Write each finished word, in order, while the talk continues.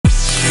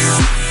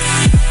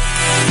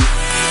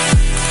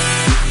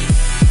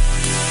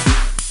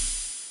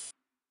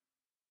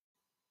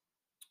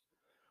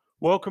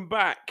Welcome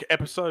back,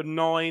 episode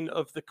 9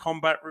 of the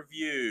Combat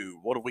Review.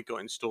 What have we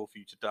got in store for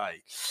you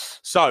today?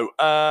 So,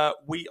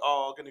 we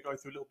are going to go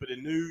through a little bit of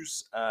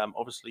news.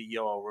 Obviously,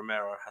 Yoel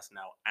Romero has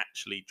now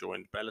actually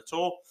joined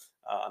Bellator.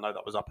 I know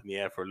that was up in the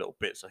air for a little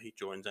bit, so he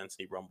joins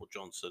Anthony Rumble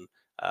Johnson.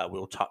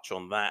 We'll touch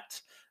on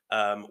that.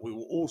 We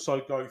will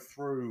also go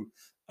through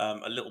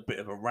a little bit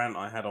of a rant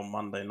I had on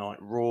Monday Night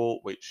Raw,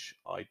 which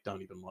I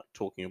don't even like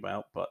talking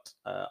about, but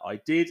I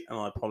did, and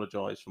I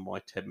apologise for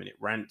my 10-minute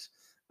rant.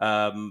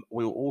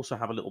 We'll also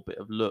have a little bit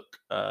of look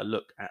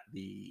at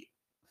the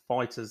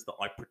fighters that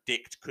I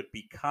predict could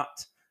be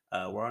cut.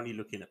 We're only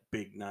looking at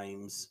big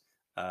names,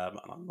 and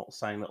I'm not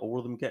saying that all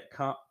of them get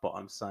cut, but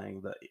I'm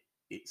saying that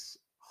it's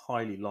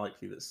highly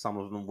likely that some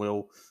of them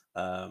will.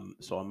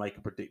 So I make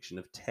a prediction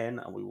of 10,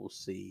 and we will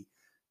see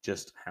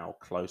just how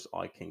close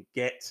I can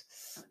get.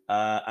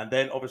 And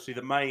then, obviously,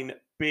 the main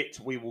bit,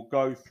 we will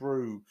go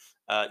through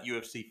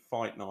UFC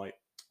Fight Night,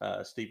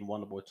 Stephen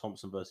Wonderboy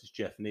Thompson versus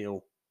Jeff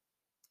Neal,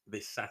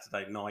 this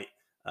Saturday night,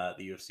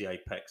 the UFC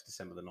Apex,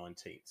 December the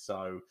 19th.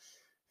 So,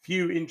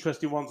 few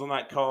interesting ones on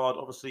that card.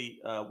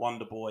 Obviously,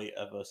 Wonderboy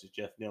versus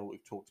Jeff Neal.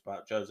 We've talked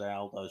about Jose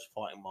Aldo's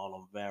fighting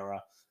Marlon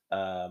Vera.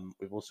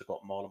 We've also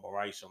got Marlon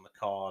Moraes on the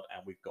card,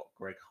 and we've got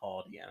Greg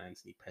Hardy and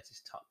Anthony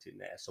Pettis tucked in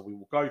there. So we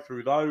will go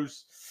through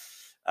those.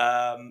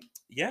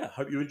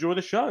 Hope you enjoy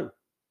the show.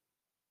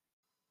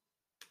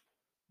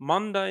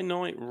 Monday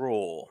Night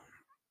Raw.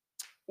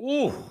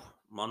 Ooh,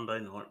 Monday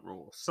Night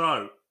Raw.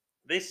 So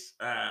this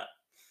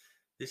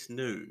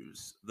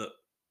news that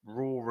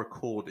Raw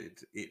recorded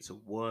its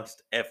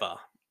worst ever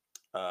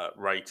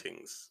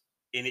ratings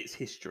in its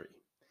history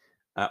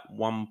at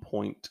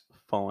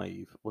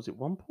 1.5. Was it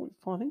 1.5?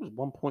 I think it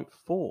was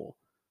 1.4.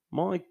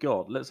 My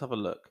God, let's have a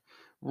look.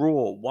 Raw,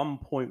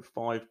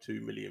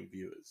 1.52 million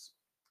viewers,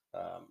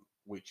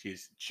 which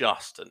is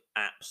just an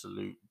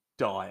absolute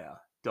dire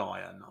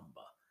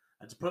number.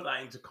 And to put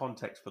that into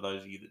context for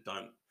those of you that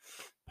don't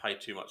pay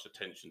too much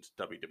attention to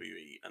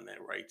WWE and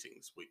their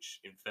ratings, which,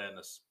 in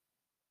fairness,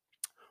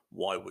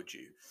 why would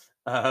you?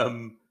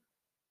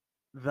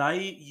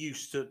 They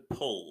used to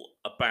pull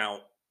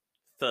about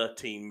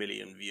 13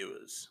 million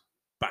viewers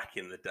back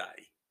in the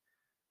day,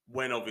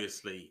 when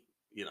obviously,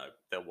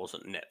 there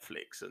wasn't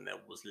Netflix and there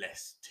was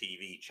less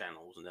TV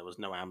channels and there was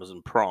no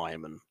Amazon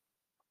Prime and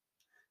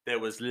there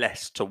was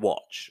less to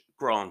watch,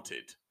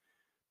 granted.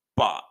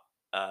 But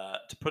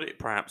to put it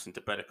perhaps into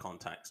better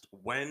context,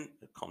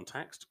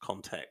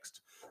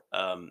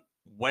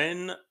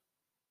 when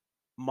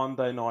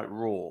Monday Night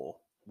Raw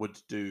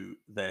would do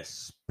their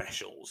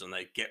specials and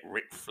they get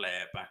Ric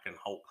Flair back and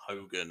Hulk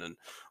Hogan and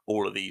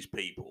all of these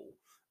people,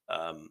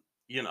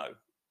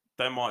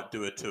 they might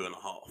do a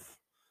 2.5.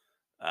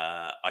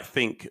 I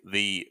think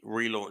the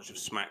relaunch of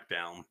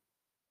SmackDown,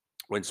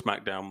 when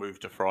SmackDown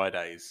moved to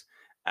Fridays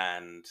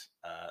and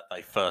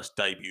they first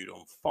debuted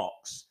on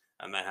Fox,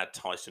 and they had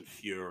Tyson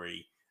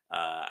Fury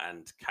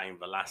and Cain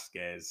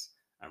Velasquez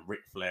and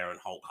Ric Flair and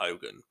Hulk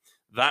Hogan,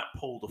 that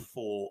pulled a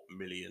 4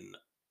 million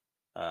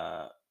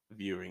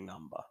viewing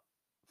number,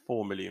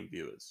 4 million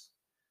viewers,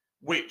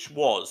 which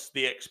was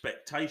the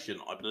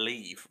expectation, I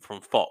believe, from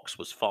Fox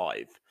was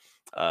 5,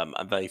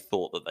 and they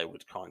thought that they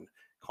would kind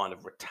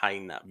of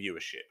retain that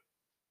viewership.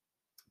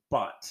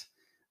 But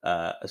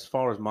as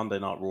far as Monday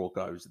Night Raw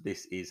goes,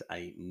 this is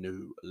a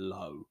new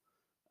low.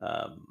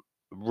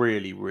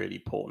 Really, really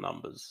poor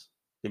numbers,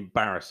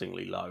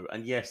 embarrassingly low.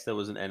 And yes, there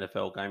was an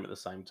NFL game at the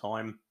same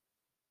time,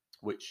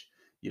 which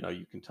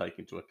you can take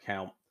into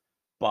account.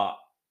 But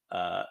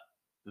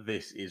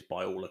this is,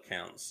 by all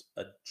accounts,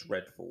 a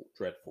dreadful,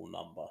 dreadful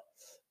number,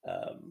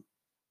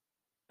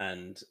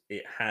 and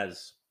it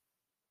has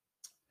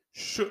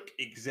shook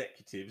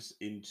executives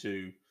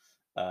into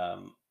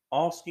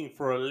asking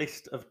for a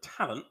list of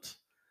talent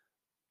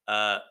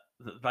that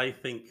they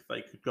think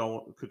they could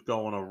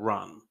go on a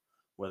run,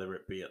 whether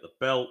it be at the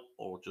belt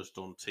or just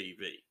on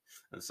TV.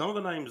 And some of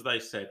the names they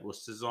said were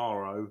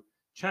Cesaro,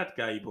 Chad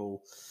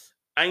Gable,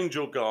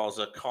 Angel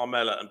Garza,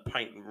 Carmella, and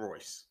Peyton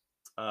Royce,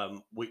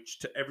 which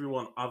to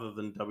everyone other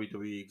than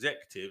WWE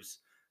executives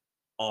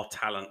are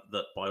talent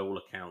that, by all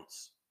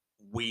accounts,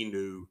 we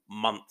knew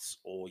months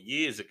or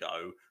years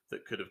ago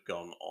that could have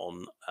gone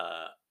on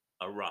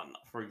a run.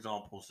 For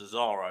example,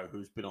 Cesaro,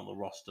 who's been on the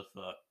roster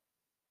for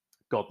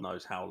God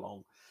knows how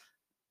long.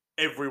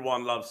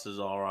 Everyone loves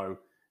Cesaro.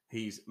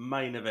 He's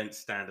main event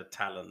standard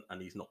talent,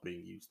 and he's not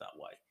being used that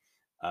way.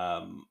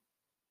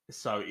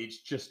 So it's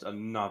just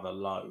another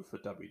low for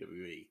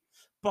WWE.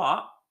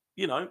 But,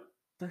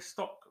 their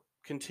stock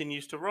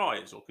continues to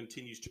rise or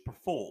continues to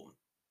perform.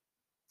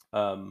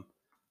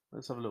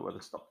 Let's have a look where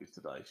the stock is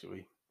today, shall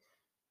we?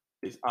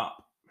 It's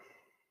up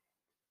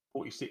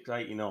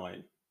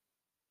 46.89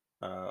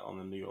 on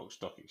the New York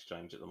Stock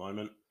Exchange at the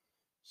moment.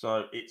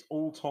 So its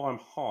all-time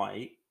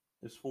high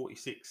is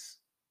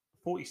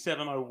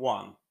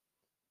 47.01.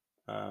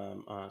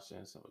 Let's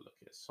have a look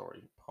here.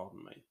 Sorry,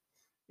 pardon me.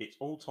 Its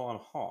all-time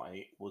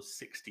high was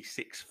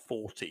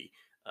 66.40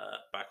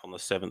 back on the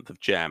 7th of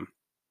Jan.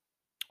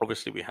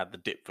 Obviously, we had the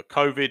dip for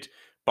COVID,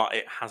 but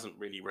it hasn't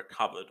really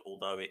recovered,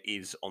 although it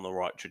is on the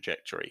right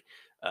trajectory.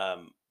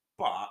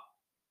 But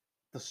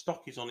the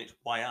stock is on its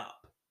way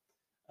up.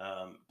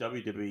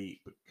 WWE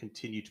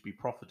continue to be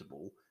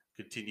profitable,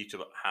 continue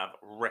to have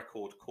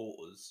record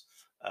quarters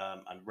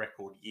and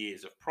record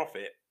years of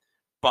profit,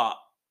 but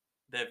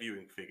their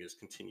viewing figures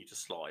continue to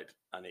slide,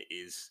 and it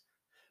is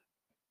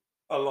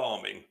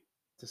alarming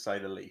to say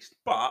the least.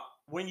 But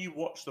when you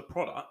watch the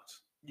product,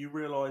 you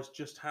realize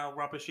just how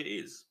rubbish it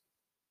is.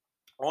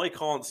 I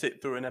can't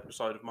sit through an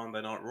episode of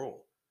Monday Night Raw.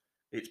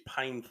 It's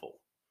painful.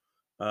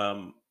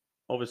 Um,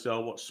 Obviously, I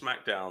watched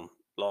SmackDown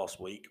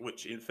last week,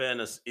 which, in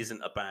fairness,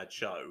 isn't a bad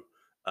show.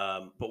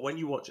 But when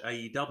you watch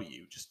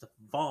AEW, just a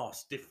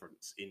vast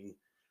difference in.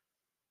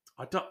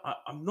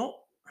 I'm not.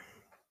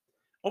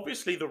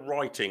 Obviously, the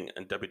writing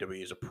in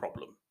WWE is a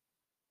problem,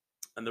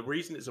 and the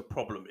reason it's a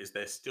problem is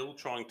they're still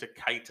trying to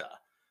cater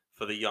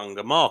for the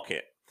younger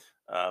market.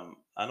 And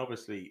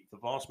obviously, the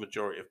vast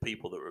majority of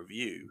people that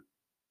review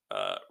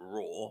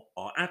Raw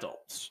are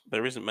adults.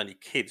 There isn't many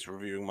kids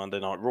reviewing Monday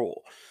Night Raw,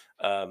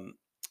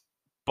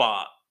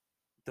 but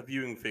the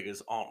viewing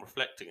figures aren't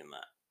reflecting in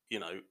that. You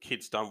know,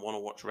 kids don't want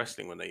to watch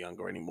wrestling when they're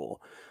younger anymore.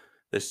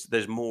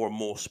 There's more and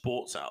more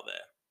sports out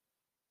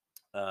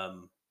there.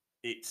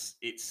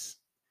 It's.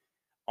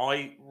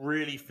 I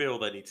really feel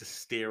they need to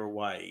steer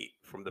away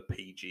from the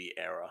PG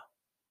era,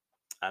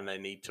 and they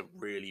need to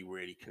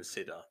really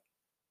consider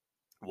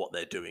what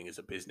they're doing as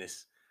a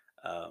business,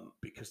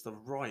 because the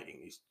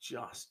writing is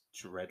just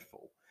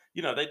dreadful.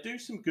 You know, they do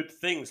some good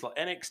things, like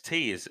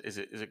NXT is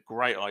a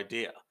great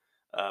idea,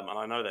 and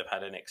I know they've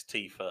had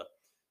NXT for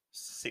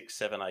 6,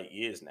 7, 8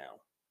 years now,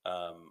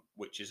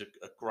 which is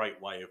a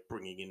great way of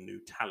bringing in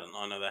new talent.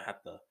 I know they had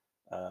the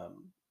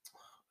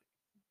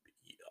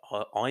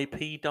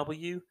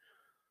IPW.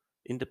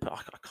 I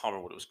can't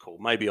remember what it was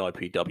called. Maybe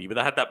IPW, but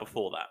they had that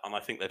before that, and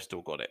I think they've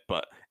still got it.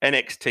 But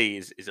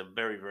NXT is a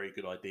very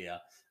good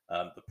idea.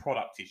 The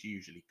product is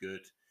usually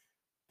good.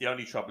 The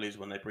only trouble is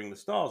when they bring the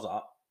stars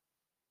up,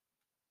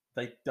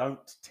 they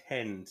don't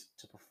tend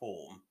to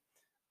perform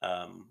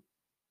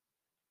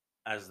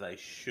as they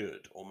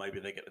should, or maybe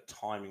they get the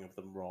timing of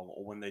them wrong,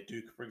 or when they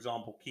do. For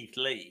example, Keith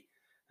Lee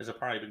has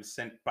apparently been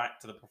sent back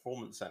to the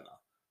Performance Center.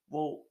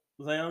 Well,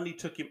 they only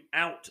took him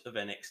out of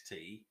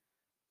NXT,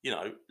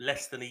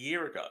 less than a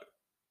year ago.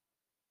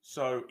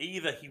 So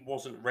either he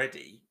wasn't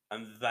ready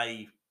and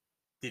they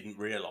didn't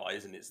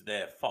realize and it's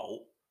their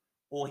fault,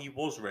 or he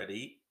was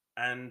ready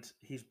and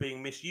he's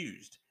being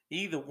misused.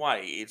 Either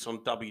way, it's on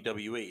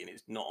WWE and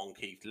it's not on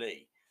Keith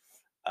Lee.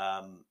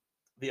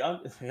 The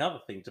other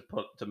thing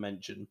to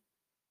mention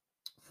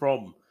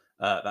from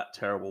that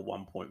terrible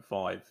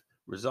 1.5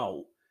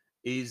 result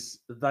is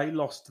they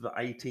lost the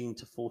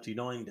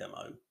 18-49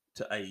 demo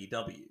to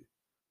AEW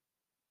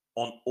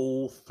on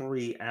all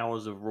 3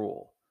 hours of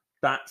Raw.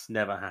 That's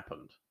never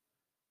happened.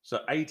 So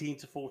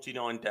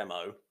 18-49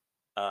 demo,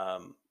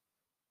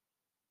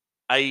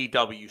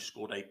 AEW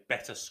scored a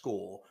better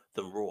score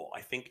than Raw.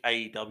 I think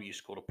AEW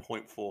scored a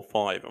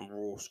 0.45 and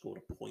Raw scored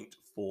a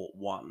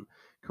 0.41.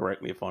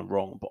 Correct me if I'm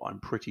wrong, but I'm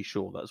pretty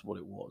sure that's what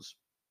it was.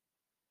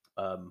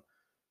 And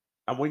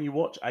when you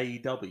watch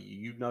AEW,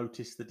 you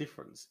notice the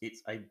difference.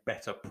 It's a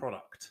better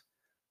product.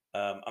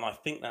 And I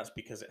think that's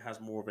because it has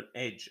more of an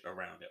edge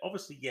around it.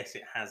 Obviously, yes,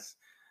 it has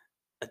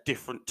a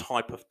different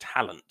type of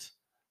talent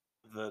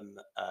than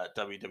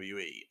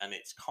WWE, and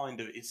it's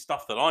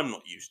stuff that I'm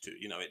not used to.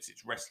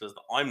 It's wrestlers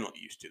that I'm not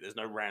used to. There's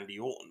no Randy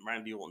Orton.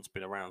 Randy Orton's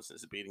been around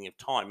since the beginning of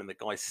time, and the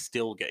guy's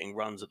still getting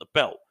runs at the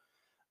belt.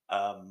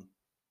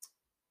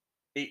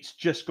 It's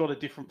just got a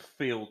different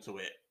feel to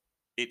it.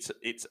 It's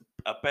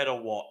a better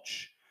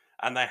watch,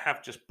 and they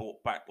have just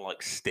brought back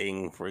like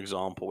Sting, for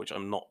example, which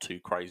I'm not too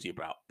crazy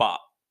about, but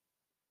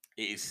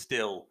it is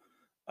still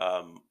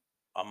a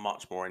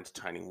much more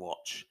entertaining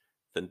watch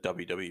than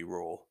WWE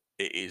Raw.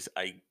 It is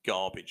a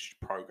garbage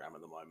program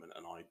at the moment,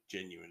 and I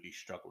genuinely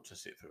struggle to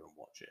sit through and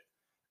watch it.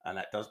 And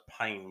that does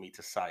pain me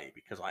to say,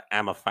 because I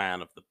am a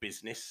fan of the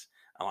business,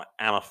 and I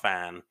am a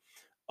fan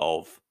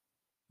of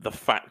the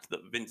fact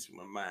that Vince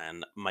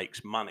McMahon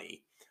makes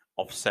money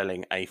off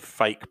selling a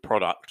fake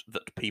product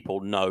that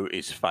people know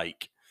is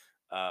fake.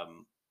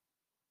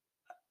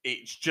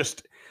 It's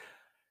just,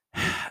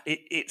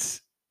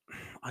 it's.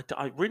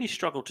 I really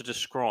struggle to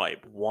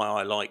describe why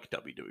I like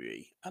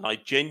WWE, and I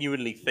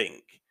genuinely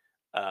think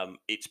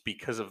it's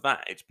because of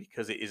that. It's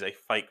because it is a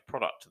fake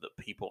product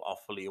that people are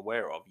fully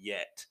aware of,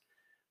 yet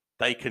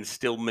they can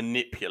still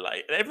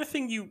manipulate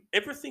everything you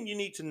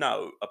need to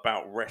know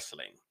about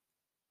wrestling.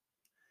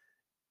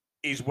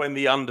 Is when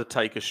the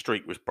Undertaker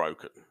streak was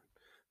broken,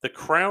 the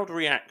crowd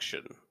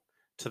reaction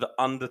to the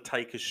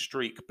Undertaker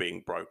streak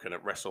being broken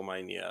at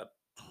WrestleMania,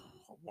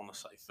 I want to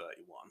say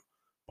 31,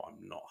 but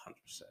I'm not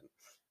 100%.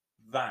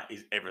 That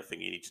is everything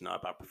you need to know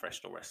about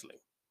professional wrestling.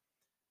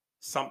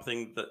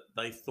 Something that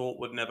they thought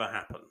would never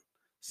happen.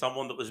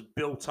 Someone that was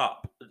built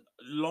up,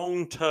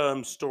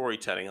 long-term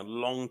storytelling and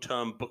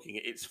long-term booking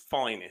at its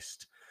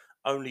finest,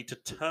 only to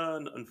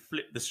turn and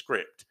flip the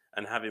script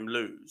and have him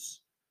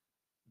lose.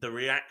 The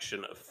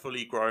reaction of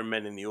fully grown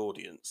men in the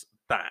audience,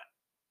 that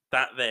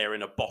that there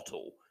in a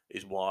bottle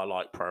is why I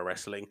like pro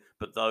wrestling.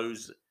 But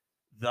those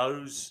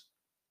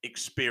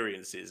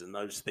experiences and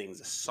those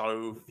things are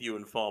so few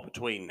and far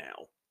between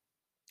now,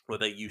 where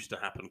they used to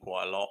happen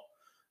quite a lot.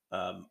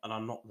 And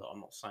I'm not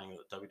saying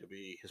that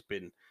WWE has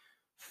been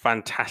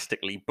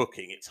fantastically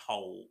booking its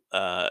whole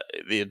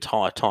the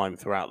entire time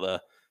throughout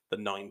the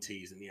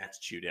 90s and the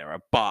Attitude Era,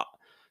 but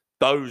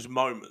those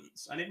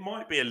moments, and it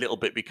might be a little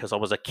bit because I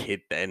was a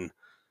kid then,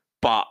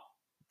 but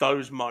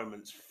those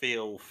moments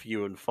feel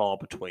few and far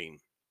between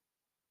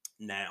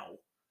now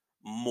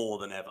more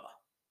than ever.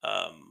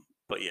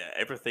 But yeah,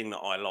 everything that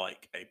I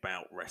like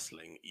about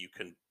wrestling, you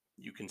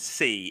can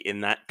see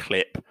in that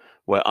clip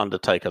where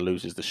Undertaker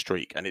loses the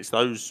streak, and it's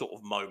those sort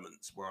of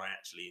moments where I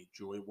actually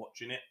enjoy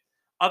watching it.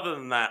 Other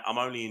than that, I'm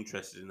only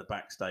interested in the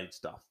backstage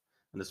stuff.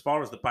 And as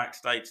far as the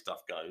backstage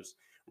stuff goes,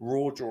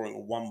 Raw drawing a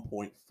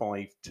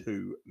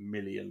 1.52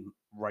 million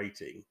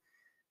rating,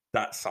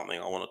 that's something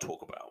I want to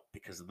talk about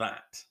because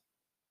that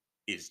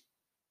is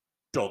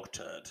dog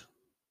turd.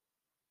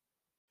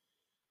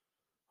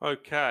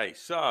 Okay,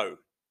 so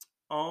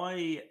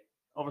I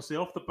obviously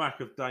off the back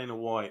of Dana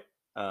White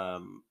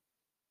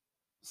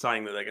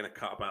saying that they're going to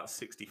cut about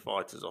 60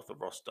 fighters off the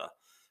roster.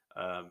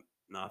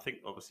 Now, I think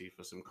obviously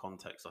for some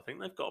context, I think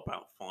they've got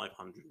about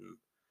 500 and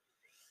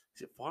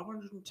is it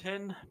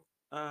 510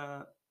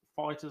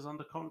 fighters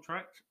under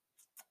contract.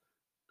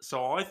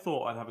 So I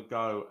thought I'd have a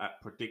go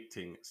at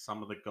predicting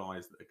some of the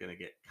guys that are going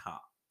to get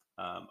cut,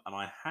 and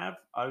I have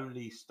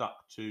only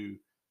stuck to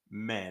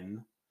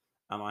men.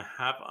 And I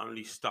have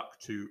only stuck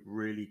to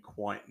really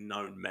quite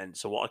known men.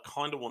 So what I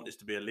kind of want this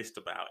to be a list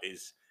about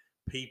is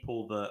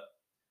people that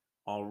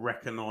are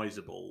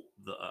recognizable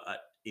that are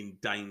in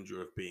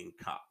danger of being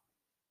cut.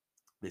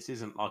 This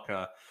isn't like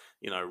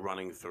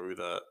running through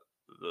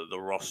the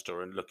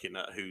roster and looking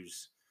at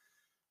who's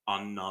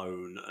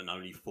unknown and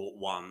only fought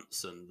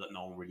once and that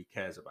no one really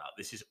cares about.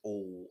 This is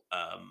all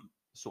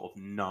sort of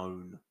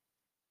known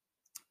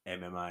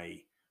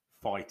MMA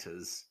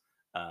fighters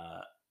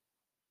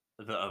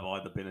that have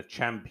either been a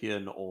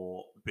champion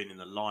or been in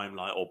the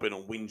limelight or been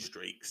on win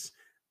streaks,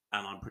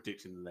 and I'm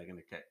predicting that they're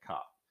going to get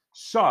cut.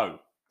 So,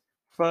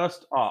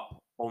 first up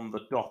on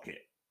the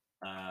docket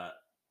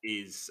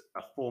is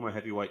a former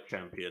heavyweight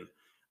champion,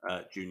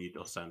 Junior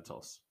Dos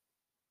Santos.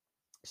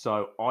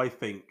 So, I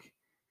think,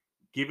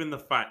 given the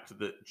fact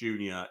that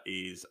Junior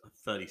is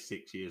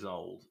 36 years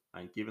old,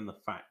 and given the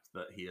fact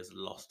that he has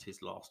lost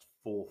his last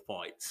 4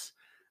 fights,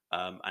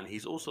 and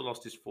he's also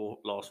lost his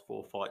last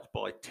four fights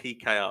by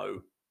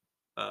TKO,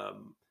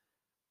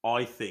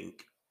 I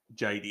think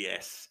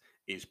JDS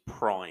is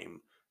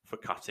prime for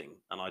cutting,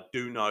 and I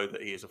do know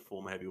that he is a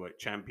former heavyweight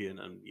champion,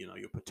 and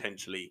you're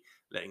potentially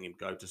letting him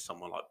go to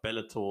someone like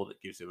Bellator that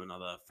gives him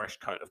another fresh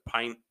coat of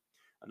paint,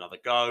 another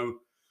go,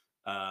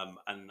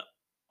 and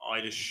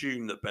I'd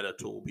assume that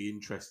Bellator will be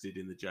interested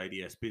in the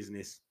JDS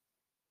business,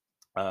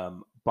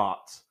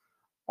 but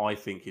I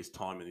think his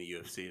time in the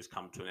UFC has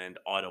come to an end.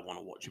 I don't want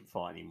to watch him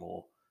fight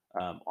anymore.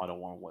 I don't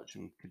want to watch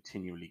him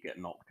continually get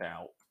knocked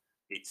out.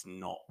 It's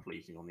not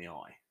pleasing on the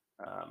eye.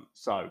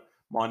 So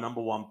my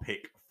number one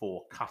pick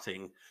for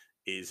cutting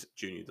is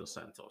Junior Dos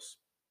Santos.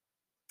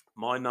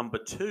 My number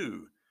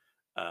two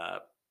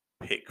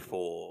pick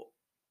for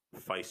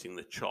facing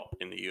the chop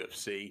in the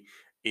UFC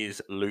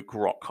is Luke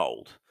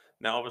Rockhold.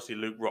 Now, obviously,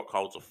 Luke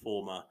Rockhold's a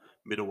former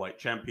middleweight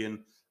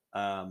champion,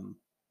 a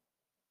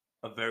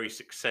very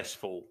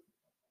successful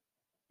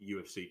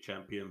UFC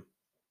champion.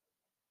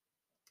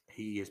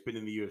 He has been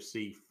in the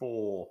UFC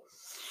for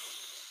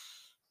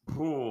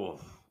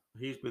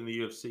he's been in the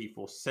UFC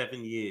for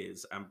 7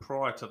 years, and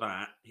prior to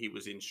that, he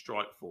was in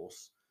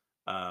Strikeforce,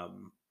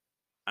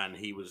 and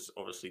he was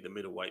obviously the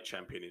middleweight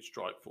champion in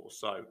Strikeforce.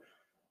 So,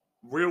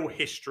 real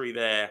history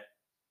there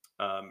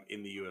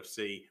in the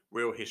UFC,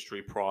 real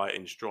history prior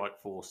in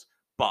Strikeforce.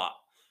 But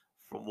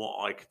from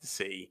what I could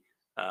see,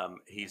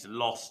 he's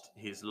lost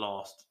his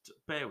last.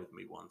 Bear with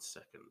me 1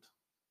 second.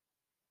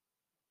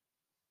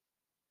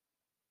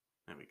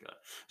 There we go.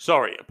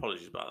 Sorry,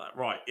 apologies about that.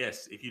 Right,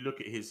 yes, if you look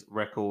at his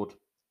record,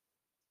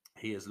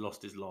 he has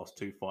lost his last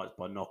 2 fights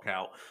by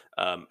knockout.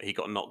 He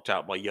got knocked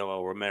out by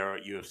Yoel Romero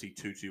at UFC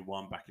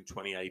 221 back in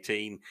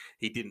 2018.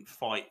 He didn't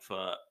fight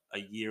for a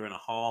year and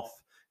a half.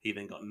 He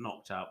then got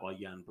knocked out by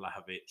Jan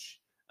Blachowicz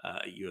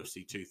at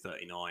UFC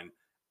 239,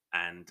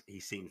 and he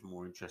seems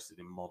more interested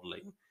in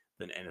modeling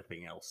than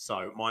anything else.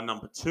 So my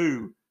number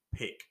 2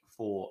 pick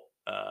for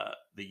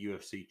the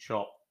UFC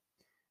chop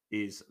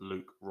is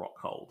Luke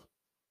Rockhold.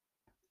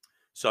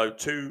 So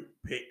 2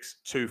 picks,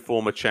 2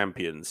 former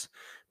champions.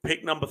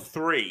 Pick number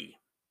 3,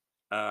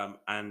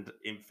 and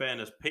in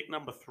fairness, pick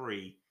number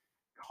 3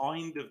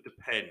 kind of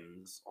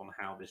depends on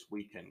how this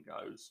weekend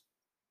goes.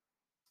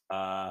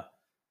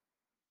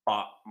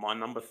 But my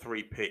number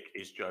 3 pick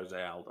is Jose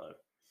Aldo.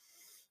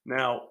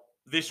 Now,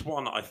 this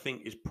one I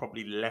think is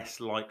probably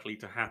less likely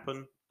to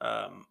happen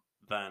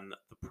than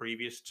the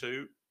previous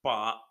 2,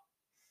 but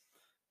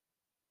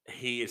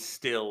he is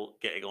still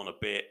getting on a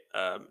bit.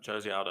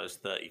 Jose Aldo is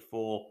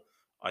 34.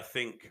 I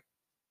think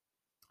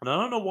And I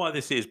don't know why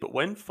this is, but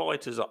when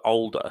fighters are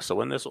older, so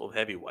when they're sort of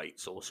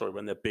heavyweights, or sorry,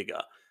 when they're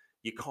bigger,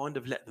 you kind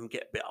of let them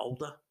get a bit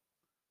older.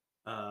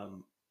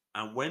 Um,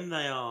 and when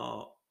they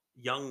are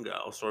younger,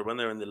 or sorry, when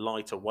they're in the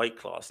lighter weight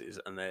classes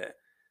and they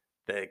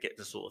get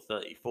to sort of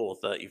 34,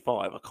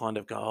 35, I kind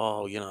of go,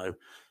 oh,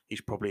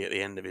 he's probably at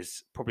the end of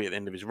his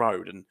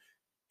road. And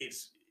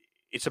it's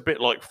it's a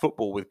bit like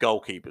football with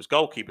goalkeepers.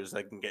 Goalkeepers,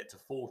 they can get to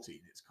 40.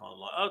 And it's kind of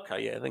like,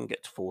 okay, yeah, they can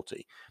get to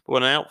 40. But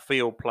when an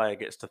outfield player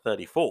gets to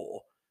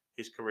 34,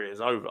 his career is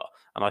over.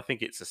 And I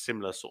think it's a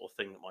similar sort of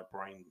thing that my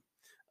brain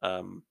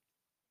um,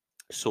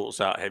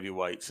 sorts out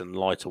heavyweights and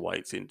lighter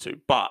weights into.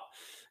 But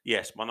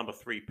yes, my number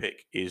 3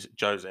 pick is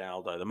Jose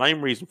Aldo. The main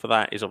reason for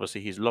that is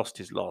obviously he's lost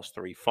his last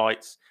 3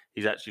 fights.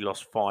 He's actually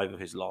lost 5 of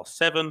his last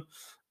 7,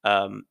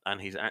 and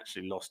he's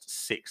actually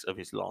lost 6 of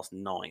his last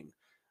 9,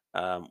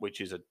 which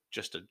is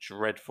just a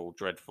dreadful,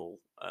 dreadful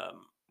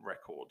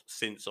record.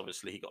 Since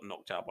obviously he got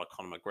knocked out by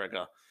Conor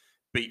McGregor,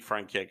 beat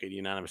Frankie Edgar in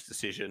unanimous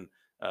decision,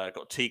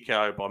 got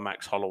TKO by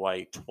Max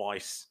Holloway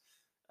twice,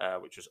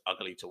 which was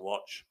ugly to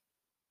watch.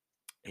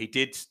 He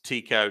did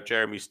TKO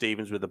Jeremy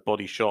Stevens with a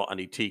body shot, and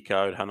he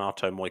TKO'd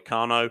Renato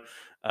Moicano,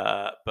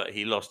 but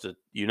he lost a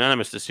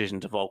unanimous decision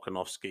to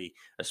Volkanovski,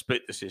 a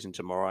split decision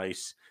to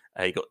Moraes.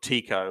 He got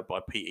TKO'd by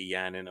Peter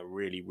Yan in a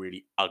really,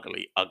 really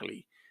ugly,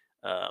 ugly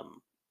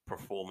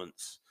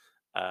performance,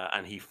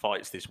 and he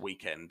fights this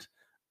weekend.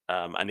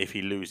 And if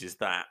he loses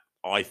that,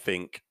 I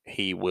think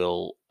he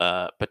will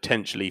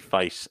potentially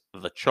face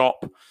the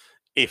chop.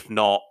 If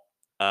not,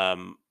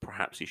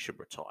 perhaps he should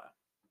retire.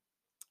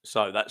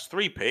 So that's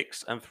 3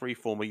 picks and 3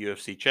 former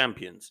UFC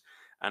champions.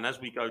 And as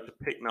we go to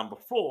pick number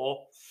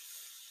 4,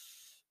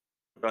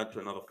 we're going to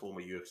another former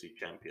UFC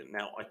champion.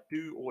 Now, I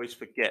do always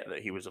forget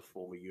that he was a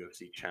former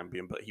UFC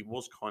champion, but he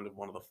was kind of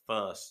one of the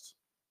first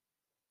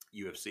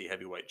UFC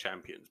heavyweight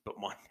champions. But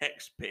my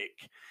next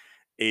pick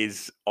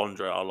is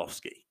Andrei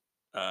Arlovski.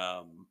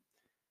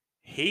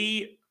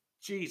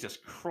 Jesus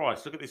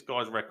Christ, look at this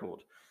guy's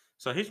record.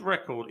 So his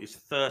record is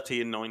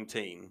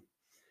 30-19,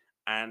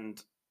 and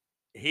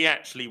he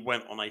actually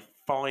went on a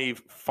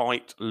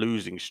 5-fight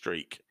losing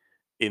streak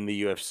in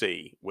the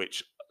UFC,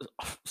 which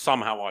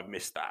somehow I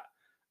missed that.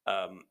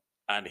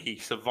 And he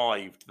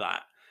survived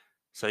that.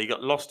 So he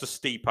got lost to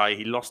Stipe,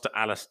 he lost to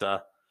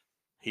Alistair,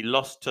 he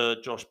lost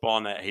to Josh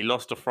Barnett, he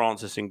lost to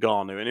Francis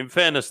Ngannou. And in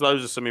fairness,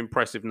 those are some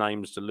impressive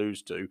names to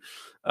lose to.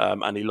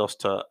 And he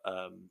lost to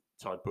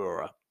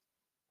Tybura.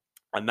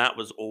 And that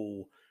was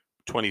all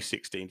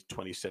 2016 to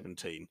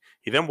 2017.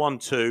 He then won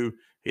 2.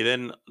 He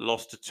then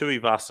lost to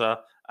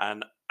Tuivasa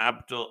and I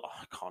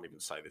can't even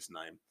say this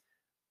name.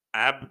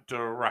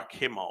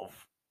 Abdurakhimov.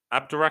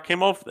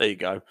 There you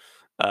go.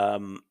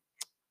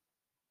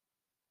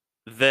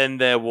 Then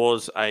there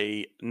was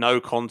a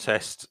no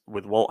contest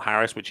with Walt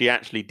Harris, which he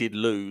actually did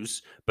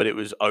lose, but it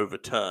was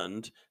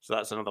overturned. So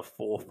that's another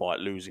 4-fight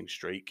losing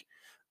streak.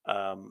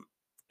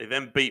 He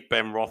then beat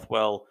Ben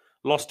Rothwell,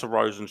 lost to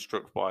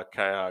Rosenstruck by a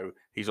KO.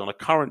 He's on a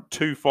current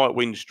 2-fight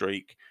win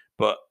streak,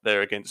 but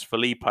they're against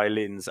Felipe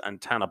Lins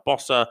and Tanner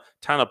Bossa.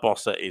 Tanner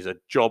Bossa is a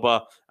jobber,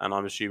 and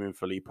I'm assuming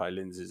Felipe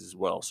Lins is as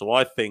well. So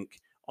I think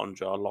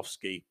Andrei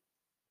Arlovski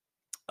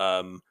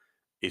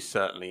is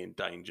certainly in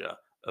danger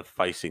of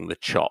facing the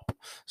chop.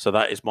 So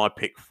that is my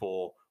pick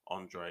for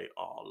Andrei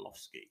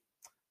Arlovski.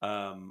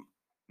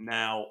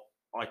 Now,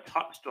 I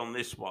touched on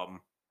this one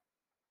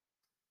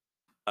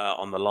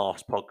on the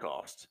last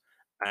podcast,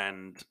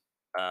 and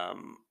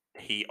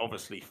he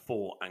obviously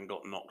fought and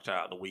got knocked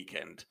out at the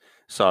weekend.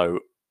 So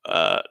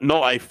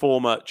not a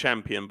former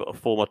champion, but a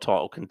former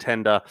title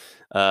contender.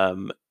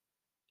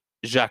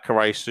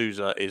 Jacare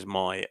Souza is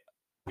my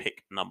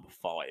pick number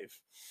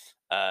 5.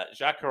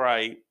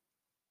 Jacare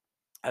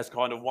has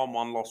kind of won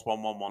one, lost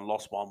one, won one,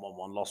 lost one, won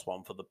one, lost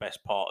one for the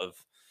best part of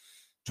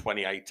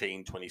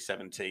 2018,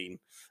 2017.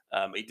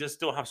 He does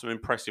still have some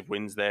impressive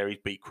wins there. He's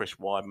beat Chris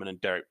Weidman and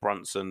Derek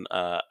Brunson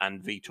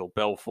and Vitor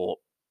Belfort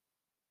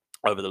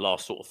over the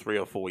last sort of 3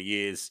 or 4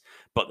 years,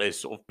 but there's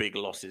sort of big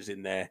losses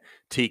in there.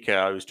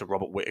 TKOs to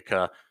Robert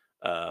Whittaker,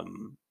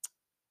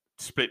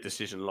 split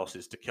decision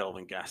losses to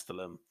Kelvin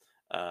Gastelum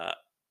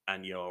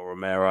and Yoel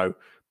Romero.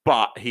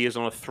 But he is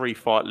on a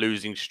 3-fight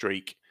losing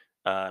streak.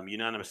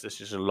 Unanimous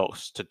decision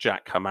loss to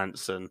Jack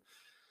Hermansson.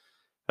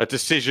 A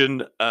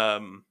decision,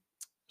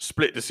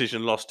 split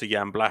decision loss to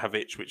Jan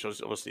Blachowicz, which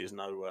obviously is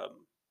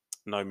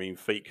no mean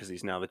feat because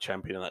he's now the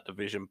champion of that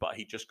division. But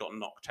he just got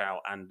knocked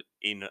out and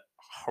in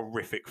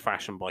horrific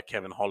fashion by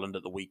Kevin Holland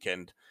at the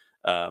weekend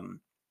on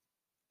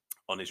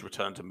his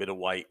return to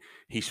middleweight.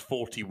 He's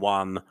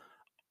 41.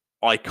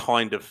 I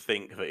kind of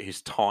think that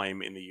his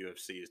time in the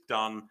UFC is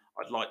done.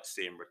 I'd like to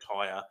see him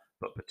retire,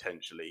 but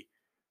potentially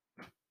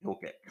he'll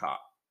get cut.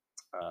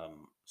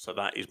 So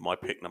that is my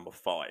pick number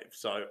 5.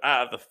 So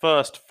out of the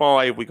first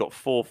 5, we got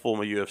 4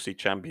 former UFC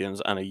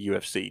champions and a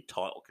UFC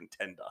title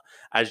contender.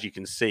 As you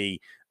can see,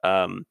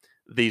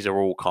 these are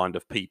all kind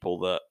of people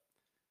that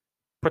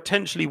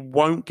potentially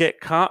won't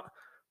get cut,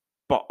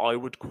 but I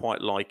would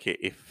quite like it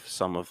if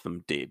some of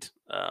them did.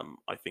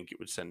 I think it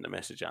would send a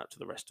message out to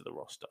the rest of the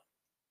roster.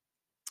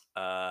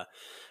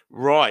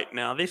 Right,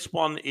 now this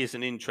one is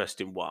an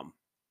interesting one.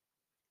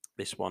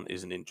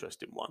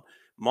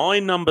 My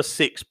number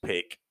 6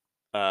 pick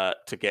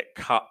to get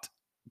cut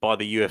by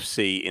the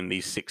UFC in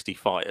these 60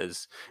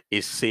 fighters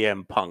is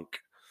CM Punk.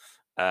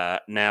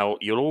 Now,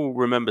 you'll all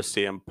remember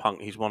CM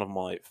Punk. He's one of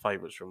my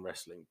favorites from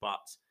wrestling,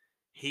 but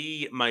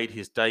he made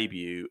his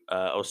debut,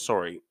 at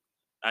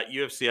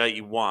UFC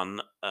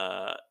 81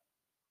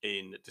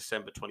 in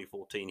December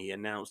 2014. He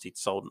announced he'd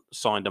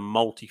signed a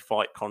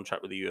multi-fight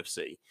contract with the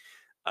UFC.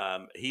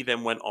 He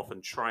then went off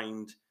and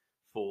trained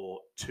for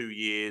 2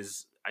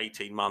 years,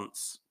 18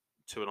 months,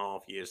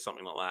 2.5 years,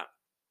 something like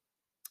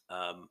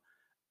that.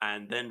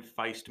 And then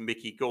faced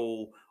Mickey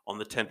Gall on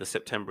the 10th of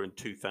September in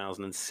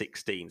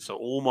 2016. So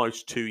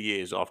almost 2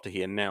 years after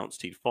he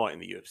announced he'd fight in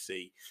the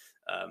UFC,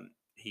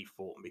 he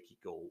fought Mickey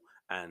Gall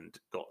and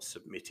got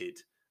submitted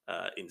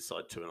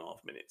inside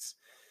 2.5 minutes.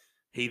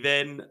 He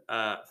then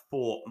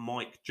fought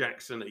Mike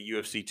Jackson at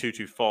UFC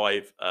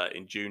 225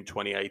 in June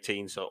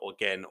 2018. So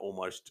again,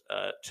 almost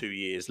 2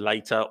 years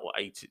later, or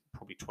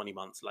probably 20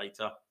 months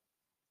later,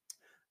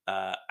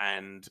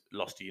 and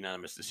lost a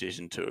unanimous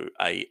decision to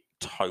a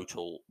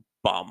total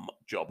bum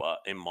jobber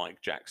in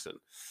Mike Jackson.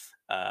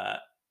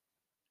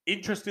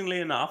 Interestingly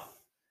enough,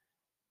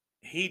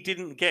 he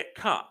didn't get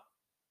cut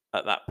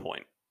at that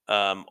point.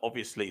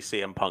 Obviously,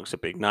 CM Punk's a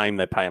big name.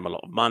 They pay him a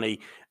lot of money.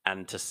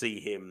 And to see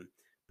him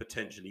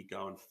potentially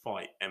go and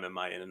fight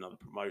MMA in another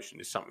promotion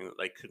is something that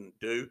they couldn't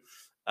do.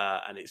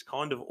 And it's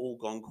kind of all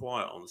gone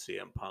quiet on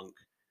CM Punk.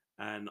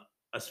 And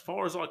as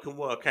far as I can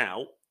work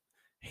out,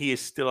 he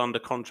is still under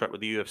contract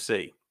with the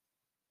UFC.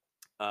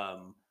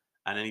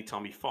 And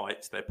anytime he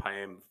fights, they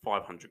pay him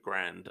 500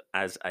 grand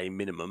as a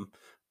minimum,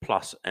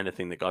 plus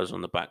anything that goes on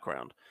in the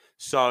background.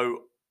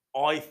 So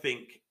I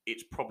think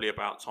it's probably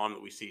about time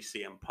that we see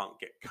CM Punk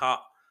get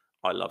cut.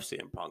 I love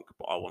CM Punk,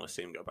 but I want to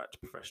see him go back to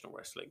professional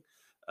wrestling.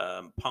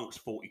 Punk's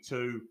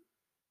 42.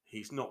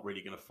 He's not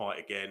really going to fight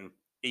again.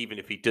 Even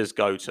if he does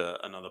go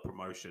to another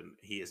promotion,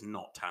 he is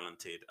not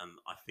talented, and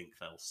I think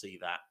they'll see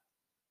that.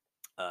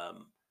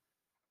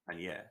 And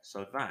yeah,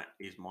 so that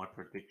is my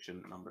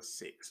prediction number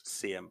 6,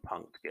 CM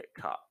Punk to get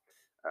cut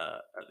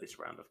at this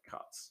round of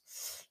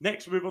cuts.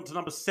 Next, we move on to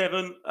number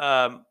 7.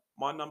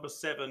 My number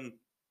 7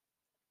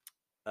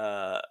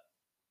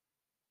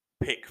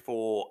 pick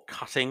for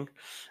cutting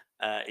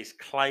is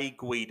Clay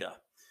Guida.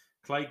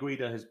 Clay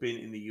Guida has been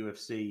in the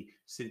UFC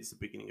since the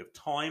beginning of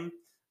time.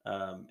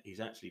 He's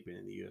actually been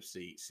in the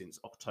UFC since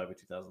October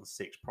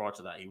 2006. Prior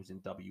to that, he was in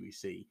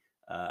WEC,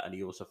 and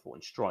he also fought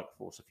in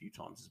Strikeforce a few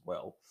times as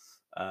well.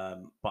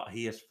 But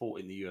he has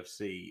fought in the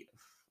UFC,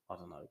 I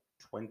don't know,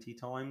 20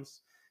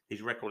 times.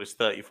 His record is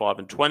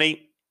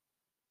 35-20.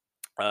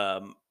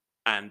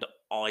 And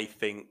I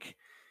think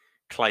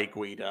Clay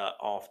Guida,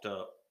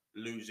 after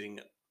losing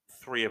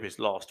 3 of his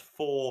last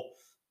 4,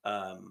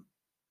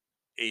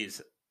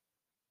 is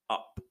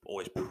up,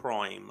 or is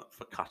prime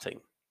for cutting.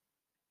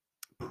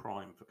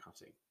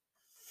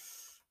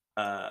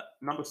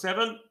 Number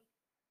 7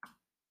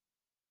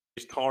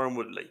 is Tyron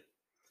Woodley.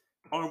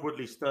 Tyron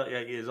Woodley's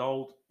 38 years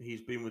old.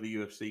 He's been with the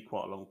UFC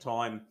quite a long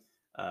time.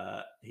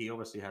 He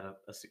obviously had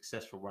a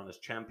successful run as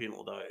champion,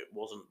 although it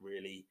wasn't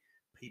really,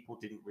 people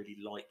didn't really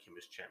like him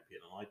as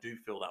champion. And I do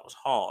feel that was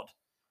hard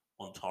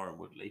on Tyron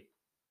Woodley.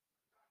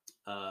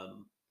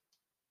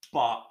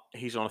 But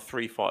he's on a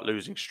 3-fight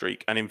losing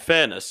streak. And in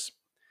fairness,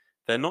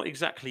 they're not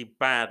exactly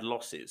bad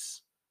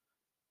losses,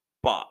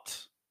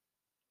 but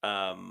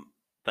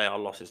they are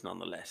losses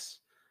nonetheless.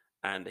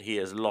 And he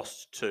has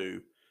lost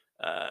to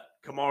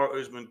Kamaru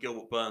Usman,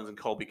 Gilbert Burns, and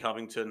Colby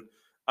Covington,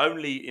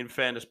 only in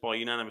fairness by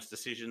unanimous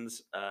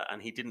decisions. And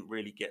he didn't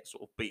really get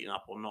sort of beaten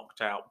up or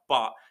knocked out,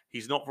 but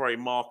he's not very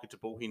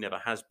marketable. He never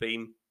has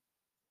been.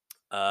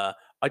 I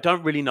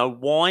don't really know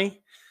why,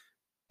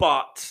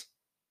 but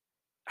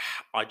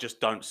I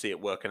just don't see it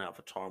working out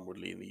for Tyron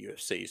Woodley in the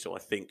UFC. So I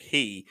think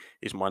he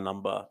is my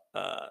number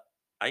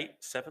 8,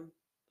 7.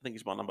 I think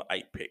he's my number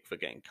 8 pick for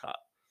getting cut.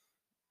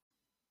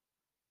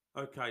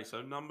 Okay,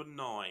 so number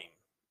 9.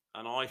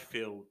 And I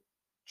feel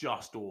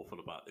just awful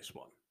about this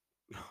one.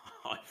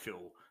 I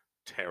feel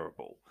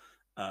terrible.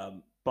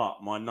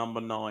 But my number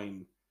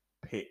 9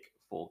 pick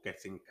for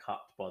getting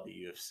cut by the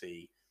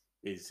UFC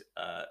is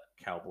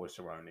Cowboy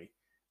Cerrone.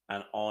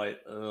 And I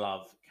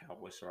love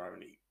Cowboy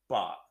Cerrone.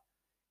 But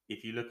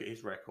if you look at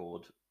his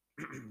record,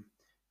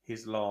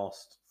 his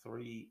last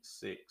 3,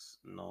 6,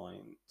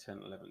 9,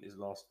 10, 11, his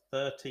last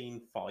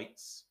 13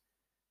 fights,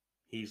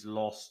 he's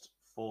lost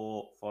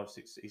 4, 5,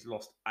 6, he's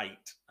lost 8,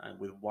 and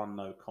with 1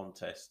 no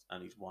contest,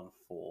 and he's won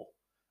 4.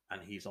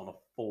 And he's on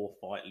a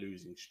 4-fight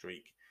losing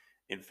streak.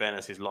 In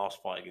fairness, his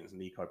last fight against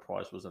Nico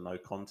Price was a no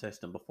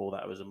contest, and before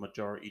that it was a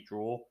majority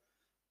draw.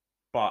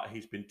 But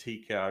he's been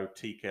TKO'd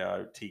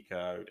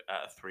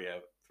out of 3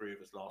 of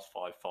his last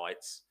 5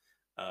 fights.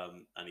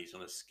 And he's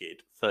on a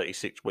skid.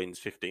 36 wins,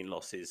 15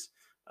 losses.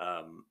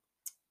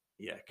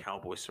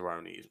 Cowboy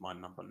Cerrone is my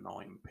number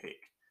 9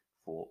 pick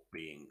for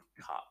being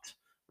cut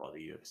by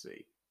the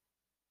UFC.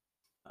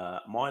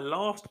 My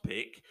last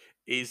pick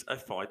is a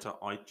fighter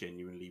I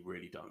genuinely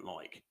really don't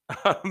like.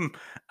 And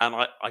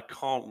I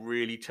can't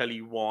really tell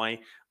you why.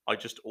 I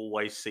just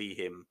always see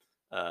him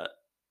uh,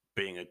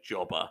 being a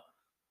jobber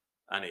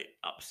and it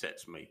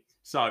upsets me.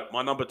 So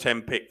my number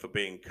 10 pick for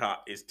being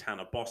cut is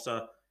Tanner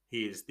Bossa.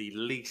 He is the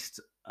least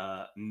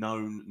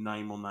known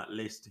name on that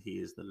list. He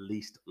is the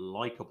least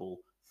likable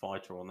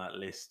fighter on that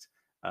list.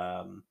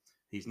 Um,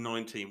 he's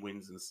 19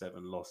 wins and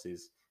 7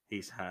 losses.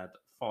 He's had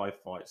 5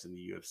 fights in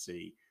the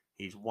UFC.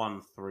 He's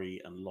won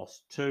 3 and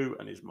lost 2,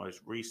 and his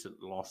most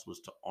recent loss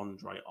was to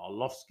Andre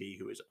Arlovsky,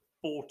 who is a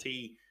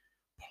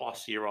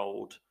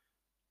 40-plus-year-old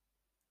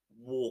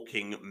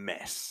walking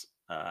mess.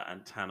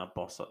 And Tanner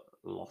Bossa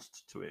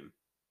lost to him.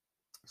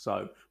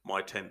 So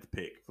my 10th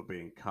pick for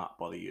being cut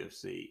by the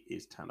UFC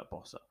is Tanner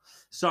Bossa.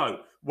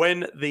 So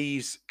when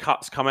these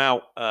cuts come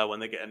out, when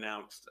they get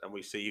announced and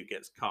we see who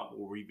gets cut,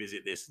 we'll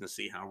revisit this and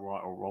see how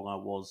right or wrong I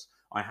was.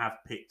 I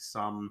have picked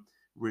some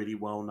really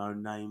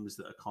well-known names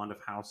that are kind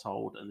of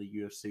household and the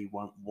UFC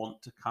won't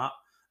want to cut.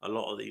 A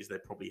lot of these, they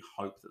probably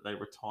hope that they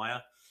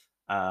retire.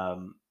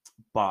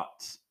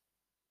 But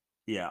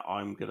yeah,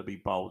 I'm going to be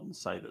bold and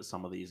say that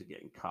some of these are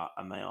getting cut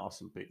and they are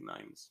some big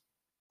names.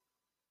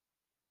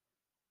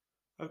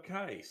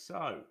 Okay,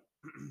 so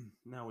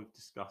now we've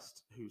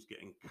discussed who's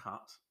getting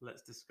cut.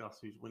 Let's discuss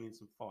who's winning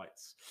some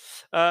fights.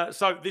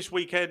 So this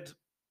weekend,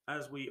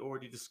 as we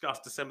already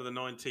discussed, December the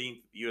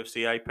 19th,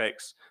 UFC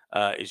Apex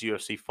is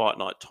UFC Fight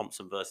Night,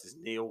 Thompson versus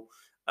Neal.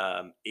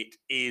 It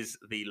is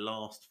the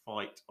last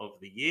fight of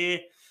the year.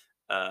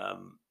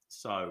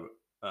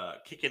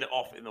 Kicking it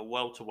off in the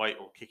welterweight,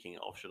 or kicking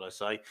it off, should I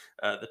say,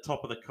 the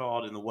top of the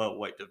card in the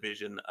welterweight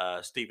division,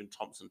 Stephen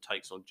Thompson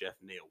takes on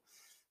Jeff Neal.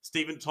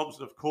 Stephen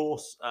Thompson, of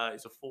course,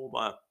 is a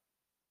former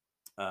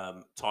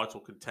title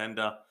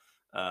contender.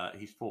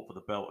 He's fought for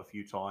the belt a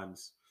few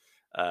times,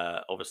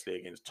 obviously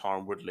against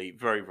Tyron Woodley.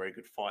 Very, very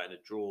good fight and a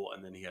draw,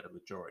 and then he had a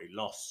majority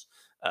loss.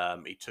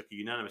 He took a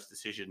unanimous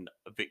decision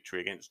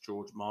victory against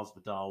George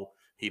Masvidal.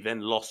 He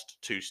then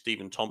lost to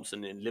Stephen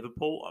Thompson in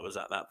Liverpool. I was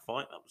at that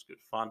fight. That was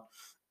good fun.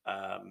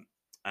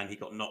 And he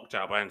got knocked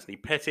out by Anthony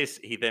Pettis.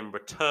 He then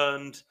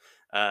returned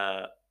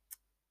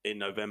in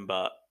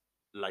November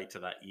later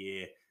that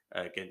year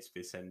against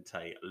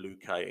Vicente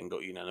Luque and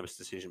got a unanimous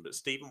decision. But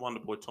Stephen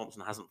Wonderboy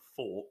Thompson hasn't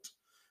fought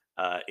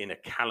in a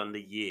calendar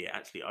year,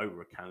 actually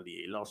over a calendar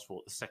year. He last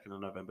fought the 2nd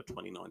of November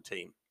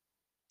 2019,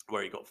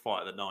 where he got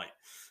fight of the night.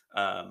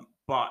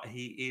 But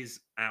he is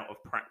out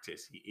of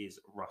practice. He is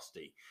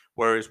rusty.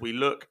 Whereas we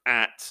look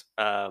at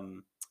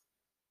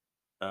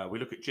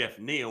Jeff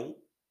Neal.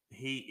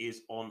 He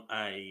is on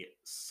a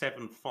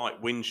 7-fight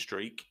win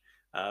streak.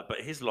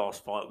 But his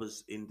last fight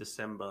was in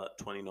December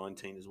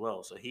 2019 as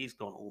well. So he's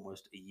gone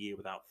almost a year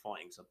without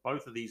fighting. So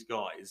both of these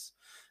guys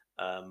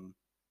are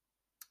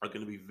going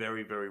to be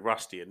very, very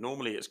rusty. And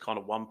normally it's kind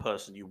of one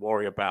person you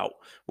worry about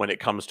when it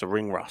comes to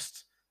ring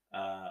rust.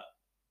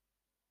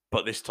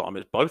 But this time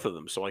it's both of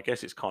them. So I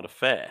guess it's kind of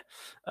fair.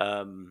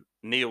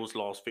 Neal's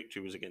last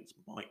victory was against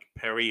Mike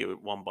Perry, who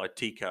won by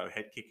TKO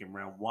head kick in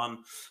round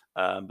 1.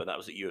 But that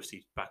was at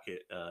UFC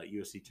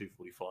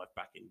 245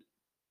 back in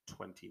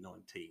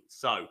 2019.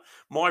 So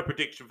my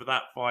prediction for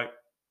that fight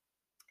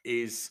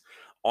is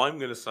I'm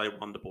going to say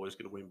Wonderboy is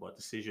going to win by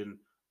decision.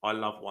 I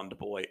love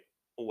Wonderboy,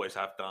 always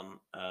have done.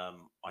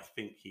 I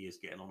think he is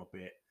getting on a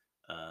bit,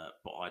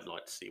 but I'd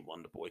like to see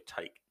Wonderboy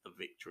take the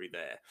victory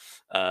there.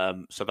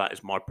 So that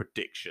is my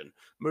prediction.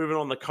 Moving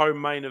on, the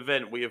co-main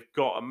event, we have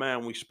got a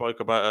man we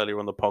spoke about earlier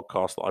on the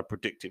podcast that I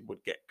predicted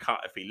would get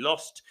cut if he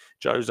lost,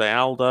 Jose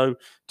Aldo,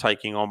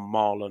 taking on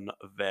Marlon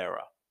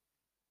Vera.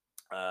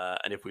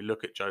 And if we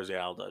look at Jose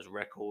Aldo's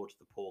record,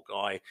 the poor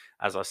guy,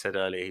 as I said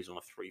earlier, he's on a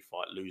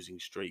 3-fight losing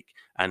streak,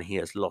 and he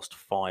has lost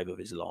 5 of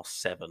his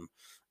last 7.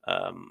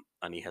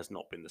 And he has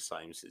not been the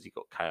same since he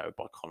got KO'd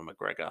by Conor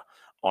McGregor.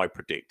 I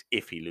predict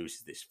if he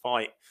loses this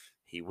fight,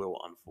 he will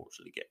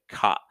unfortunately get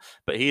cut.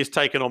 But he has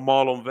taken on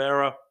Marlon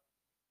Vera,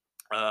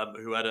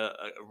 who had a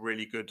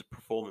really good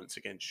performance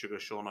against Sugar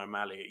Sean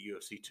O'Malley at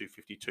UFC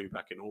 252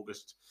 back in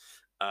August.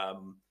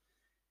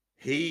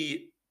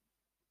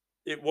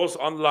 It was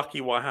unlucky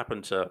what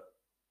happened to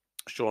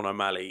Sean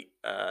O'Malley.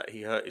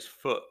 He hurt his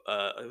foot.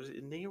 Was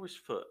it knee or his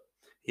foot?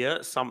 He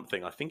hurt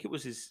something. I think it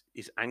was his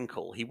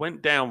ankle. He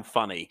went down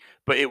funny,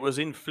 but it was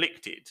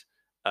inflicted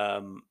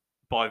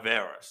by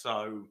Vera.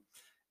 So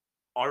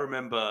I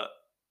remember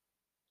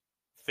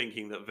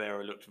thinking that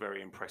Vera looked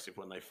very impressive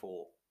when they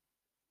fought.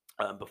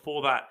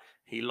 Before that,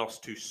 he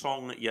lost to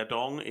Song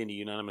Yadong in a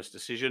unanimous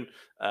decision.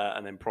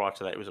 And then prior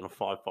to that, it was on a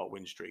 5-fight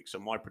win streak. So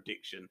my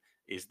prediction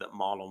is that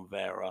Marlon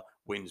Vera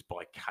wins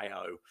by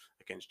KO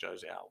against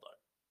Jose Aldo.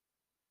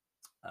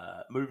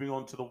 Moving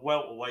on to the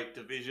welterweight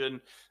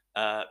division,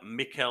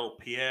 Mikel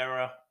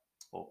Pereira,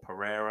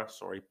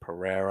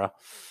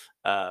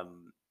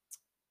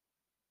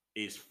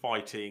 is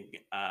fighting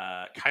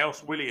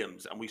Chaos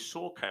Williams. And we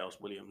saw Chaos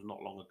Williams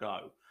not long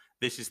ago.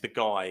 This is the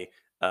guy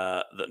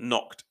that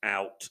knocked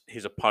out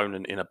his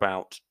opponent in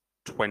about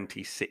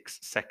 26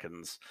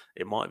 seconds.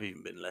 It might have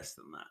even been less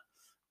than that.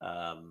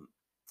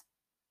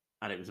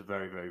 and it was a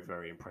very, very,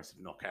 very impressive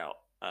knockout.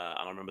 And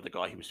I remember the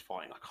guy he was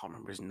fighting. I can't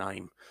remember his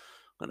name.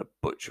 I'm going to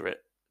butcher it.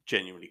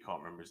 Genuinely can't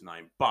remember his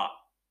name. But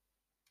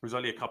it was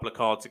only a couple of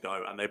cards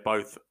ago, and they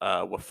both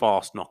were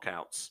fast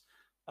knockouts.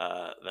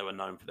 They were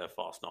known for their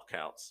fast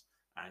knockouts,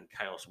 and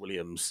Chaos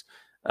Williams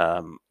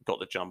got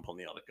the jump on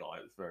the other guy.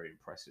 It was very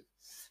impressive.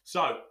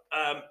 So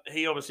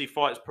he obviously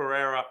fights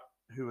Pereira,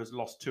 who has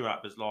lost 2 out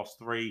of his last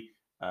 3.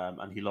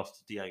 And he lost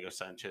to Diego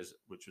Sanchez,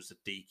 which was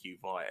a DQ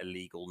via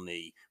illegal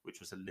knee, which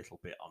was a little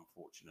bit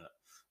unfortunate.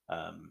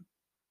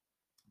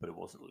 But it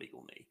wasn't a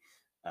legal knee.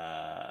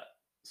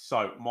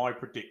 So my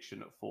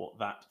prediction for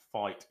that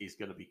fight is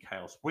going to be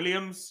Chaos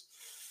Williams,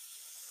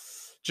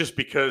 just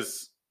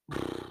because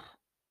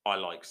I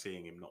like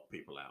seeing him knock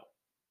people out.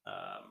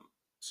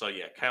 So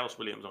yeah, Chaos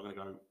Williams, I'm going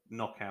to go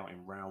knockout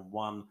in round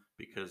 1,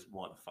 because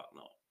why the fuck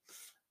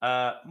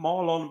not?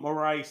 Marlon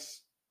Moraes,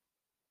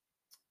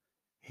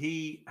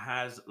 he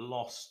has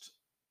lost.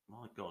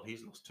 My God,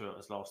 he's lost 2 out of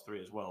his last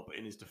 3 as well. But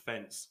in his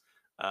defense,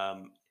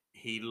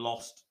 he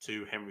lost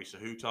to Henry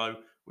Cejudo,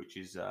 which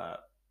is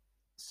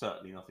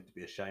certainly nothing to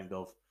be ashamed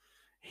of.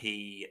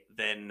 He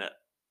then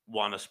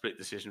won a split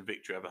decision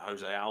victory over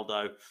Jose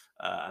Aldo,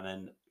 and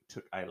then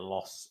took a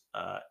loss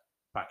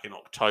back in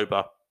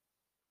October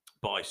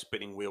by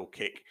spinning wheel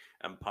kick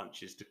and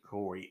punches to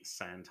Corey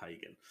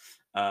Sandhagen.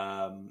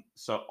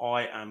 So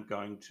I am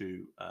going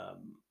to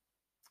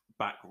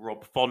back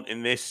Rob Font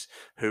in this,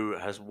 who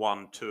has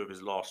won 2 of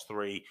his last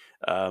 3,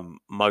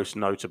 most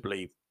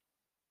notably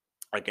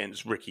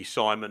against Ricky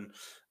Simon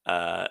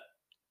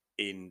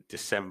in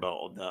December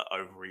on the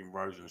Overeem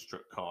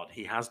Rosenstruck card.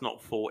 He has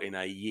not fought in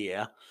a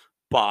year,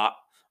 but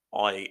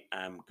I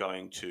am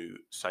going to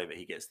say that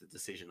he gets the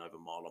decision over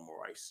Marlon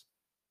Moraes.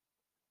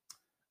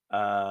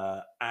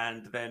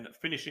 And then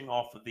finishing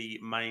off the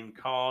main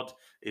card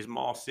is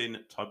Marcin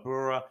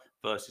Tybura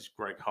versus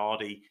Greg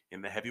Hardy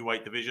in the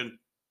heavyweight division.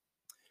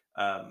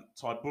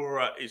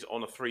 Tybura is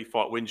on a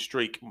 3-fight win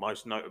streak,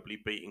 most notably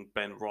beating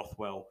Ben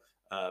Rothwell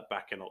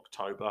back in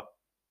October.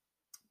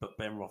 But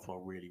Ben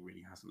Rothwell really,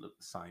 really hasn't looked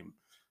the same.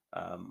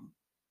 Hasn't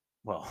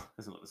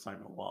looked the same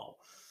in a while.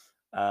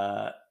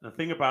 The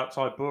thing about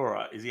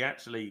Tybura is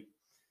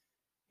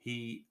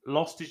he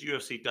lost his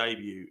UFC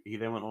debut. He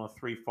then went on a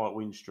 3-fight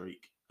win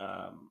streak,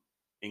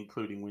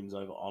 including wins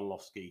over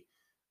Arlovsky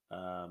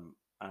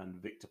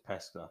and Victor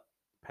Pesta.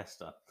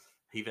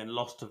 He then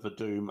lost to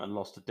Verdum and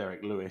lost to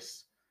Derek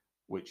Lewis,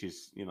 which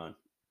is,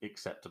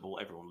 acceptable.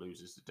 Everyone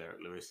loses to Derek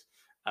Lewis.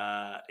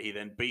 He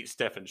then beat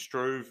Stefan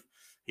Struve.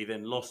 He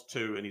then lost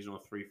 2, and he's on a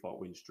 3-fight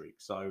win streak.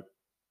 So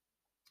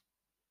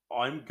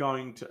I'm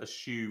going to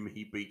assume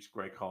he beats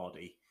Greg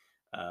Hardy,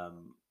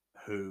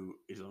 who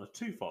is on a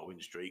 2-fight win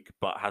streak,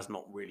 but has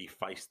not really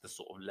faced the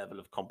sort of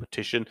level of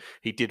competition.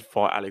 He did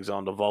fight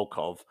Alexander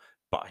Volkov,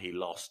 but he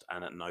lost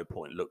and at no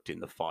point looked in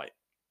the fight.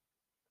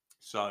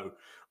 So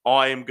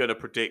I am going to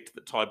predict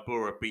that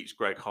Tybura beats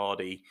Greg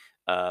Hardy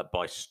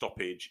by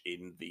stoppage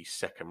in the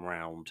 2nd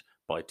round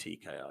by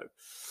TKO.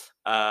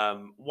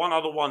 One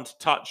other one to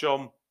touch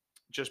on,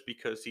 just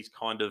because he's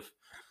kind of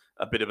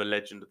a bit of a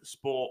legend of the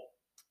sport.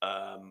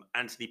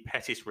 Anthony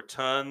Pettis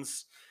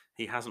returns.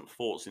 He hasn't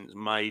fought since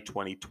May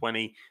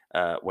 2020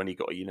 when he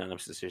got a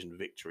unanimous decision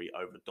victory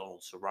over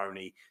Donald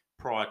Cerrone.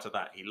 Prior to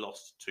that, he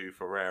lost to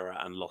Ferreira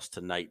and lost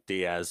to Nate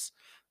Diaz.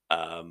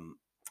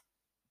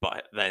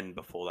 But then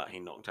before that, he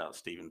knocked out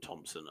Stephen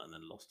Thompson and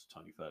then lost to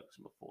Tony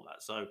Ferguson before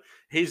that. So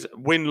his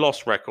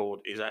win-loss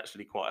record is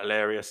actually quite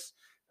hilarious.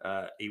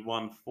 He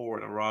won 4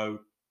 in a row.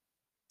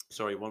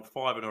 Sorry, he won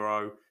 5 in a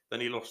row. Then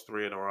he lost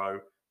 3 in a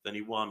row. Then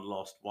he won,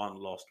 lost, then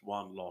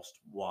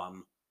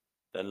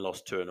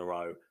lost 2 in a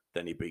row.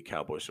 Then he beat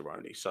Cowboy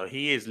Cerrone. So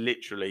he is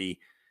literally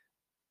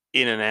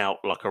in and out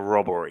like a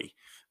robbery.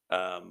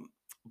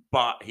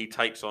 But he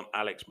takes on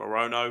Alex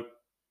Morono,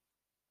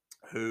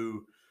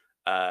 who,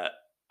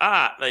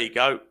 there you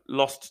go,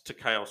 lost to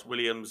Chaos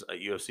Williams at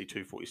UFC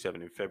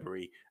 247 in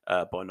February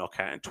by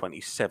knockout in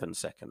 27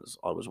 seconds.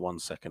 I was 1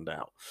 second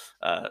out.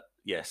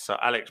 Yes, so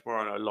Alex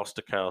Morono lost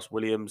to Chaos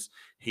Williams.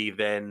 He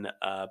then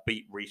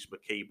beat Reece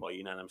McKee by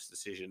unanimous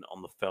decision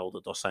on the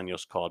Felder Dos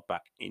Anjos card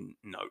back in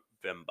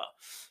November.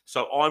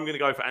 So I'm going to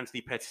go for Anthony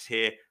Pettis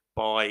here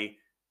by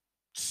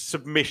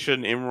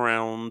submission in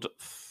round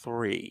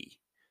 3.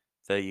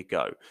 There you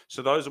go.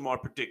 So those are my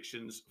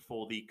predictions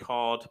for the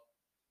card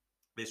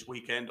this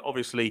weekend.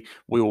 Obviously,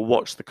 we will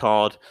watch the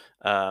card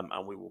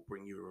and we will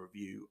bring you a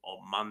review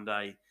on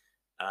Monday.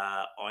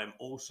 I'm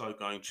also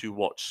going to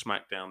watch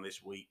SmackDown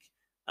this week.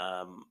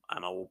 And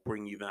I will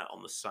bring you that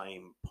on the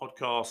same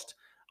podcast.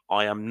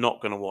 I am not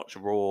going to watch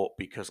Raw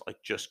because I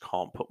just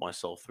can't put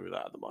myself through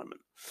that at the moment.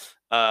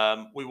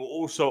 We will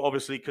also,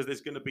 obviously, because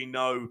there's going to be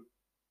no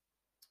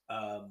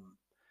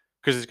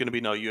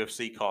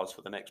UFC cards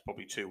for the next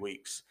probably 2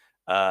 weeks.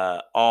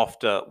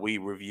 After we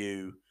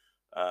review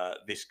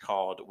this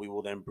card, we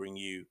will then bring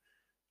you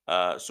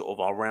sort of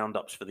our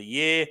roundups for the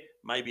year,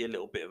 maybe a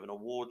little bit of an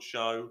award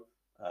show.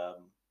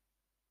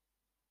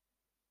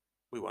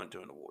 We won't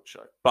do an award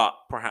show, but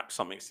perhaps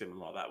something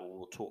similar like that.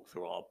 We'll talk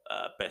through our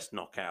best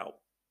knockout,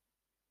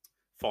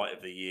 fight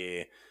of the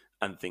year,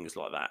 and things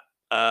like that.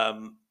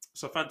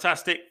 So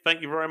fantastic.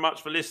 Thank you very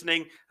much for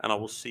listening, and I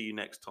will see you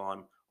next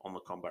time on the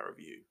Combat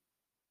Review.